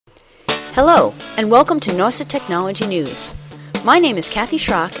Hello, and welcome to Nauset Technology News. My name is Kathy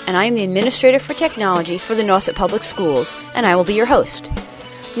Schrock, and I am the Administrator for Technology for the Nauset Public Schools, and I will be your host.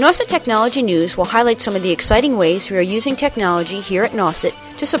 Nauset Technology News will highlight some of the exciting ways we are using technology here at Nauset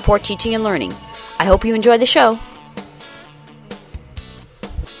to support teaching and learning. I hope you enjoy the show.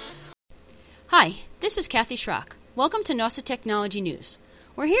 Hi, this is Kathy Schrock. Welcome to Nauset Technology News.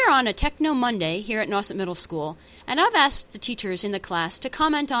 We're here on a Techno Monday here at Nauset Middle School, and I've asked the teachers in the class to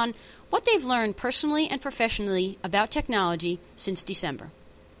comment on what they've learned personally and professionally about technology since December.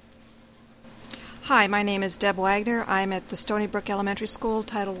 Hi, my name is Deb Wagner. I'm at the Stony Brook Elementary School,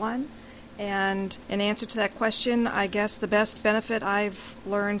 Title I. And in answer to that question, I guess the best benefit I've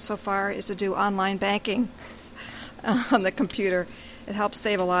learned so far is to do online banking on the computer. It helps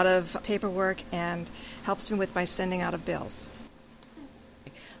save a lot of paperwork and helps me with my sending out of bills.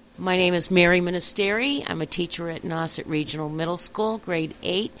 My name is Mary Ministeri. I'm a teacher at Nauset Regional Middle School, grade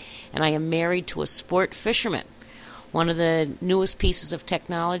 8, and I am married to a sport fisherman. One of the newest pieces of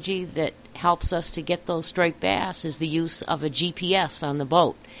technology that helps us to get those striped bass is the use of a GPS on the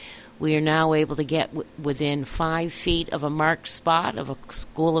boat. We are now able to get within 5 feet of a marked spot of a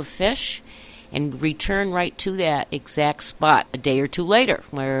school of fish and return right to that exact spot a day or two later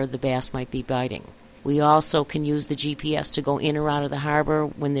where the bass might be biting. We also can use the GPS to go in or out of the harbor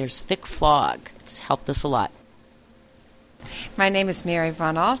when there's thick fog. It's helped us a lot. My name is Mary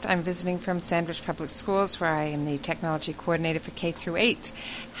Von Alt. I'm visiting from Sandwich Public Schools, where I am the technology coordinator for K through 8.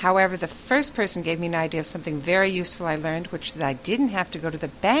 However, the first person gave me an idea of something very useful I learned, which is that I didn't have to go to the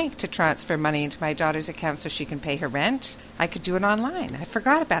bank to transfer money into my daughter's account so she can pay her rent. I could do it online. I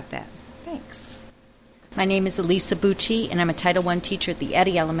forgot about that. Thanks. My name is Elisa Bucci, and I'm a Title I teacher at the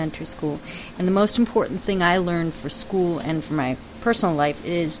Eddy Elementary School. And the most important thing I learned for school and for my personal life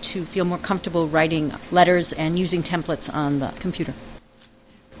is to feel more comfortable writing letters and using templates on the computer.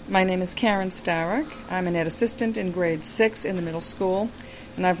 My name is Karen Starrick. I'm an ed assistant in grade 6 in the middle school,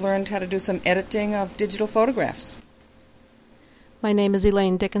 and I've learned how to do some editing of digital photographs. My name is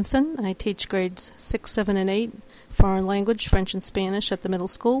Elaine Dickinson. I teach grades 6, 7, and 8, foreign language, French and Spanish at the middle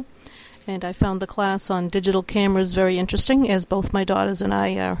school. And I found the class on digital cameras very interesting, as both my daughters and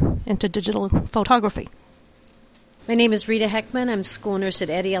I are into digital photography. My name is Rita Heckman. I'm school nurse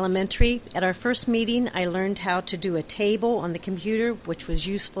at Eddy Elementary. At our first meeting, I learned how to do a table on the computer, which was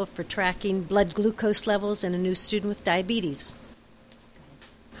useful for tracking blood glucose levels in a new student with diabetes.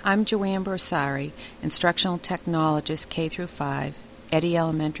 I'm Joanne Borsari, instructional technologist K through 5, Eddy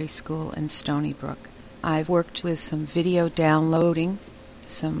Elementary School in Stony Brook. I've worked with some video downloading,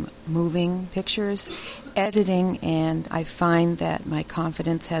 some moving pictures, editing, and I find that my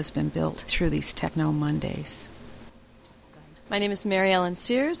confidence has been built through these Techno Mondays. My name is Mary Ellen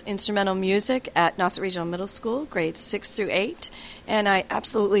Sears, instrumental music at Nauset Regional Middle School, grades 6 through 8, and I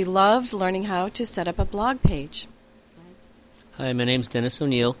absolutely loved learning how to set up a blog page. Hi, my name is Dennis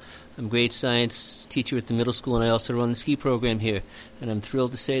O'Neill. I'm a grade science teacher at the middle school, and I also run the ski program here. And I'm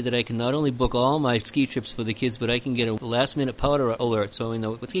thrilled to say that I can not only book all my ski trips for the kids, but I can get a last-minute powder alert so I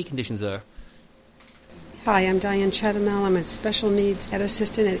know what ski conditions are. Hi, I'm Diane Chattanel. I'm a special needs ed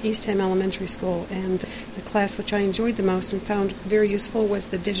assistant at Eastham Elementary School, and the class which I enjoyed the most and found very useful was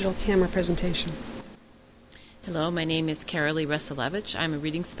the digital camera presentation. Hello, my name is Carolee Resilevich. I'm a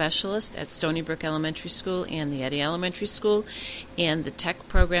reading specialist at Stony Brook Elementary School and the Eddy Elementary School, and the tech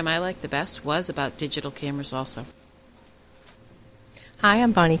program I liked the best was about digital cameras also. Hi,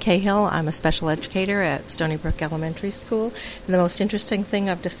 I'm Bonnie Cahill. I'm a special educator at Stony Brook Elementary School, and the most interesting thing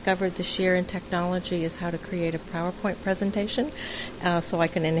I've discovered this year in technology is how to create a PowerPoint presentation so I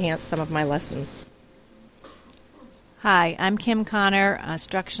can enhance some of my lessons. Hi, I'm Kim Connor,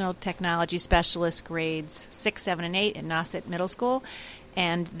 instructional technology specialist, grades 6, 7, and 8 at Nauset Middle School.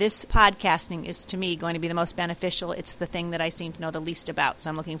 And this podcasting is, to me, going to be the most beneficial. It's the thing that I seem to know the least about, so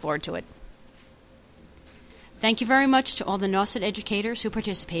I'm looking forward to it. Thank you very much to all the Nauset educators who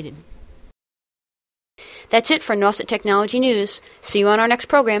participated. That's it for Nauset Technology News. See you on our next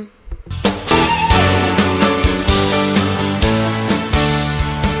program.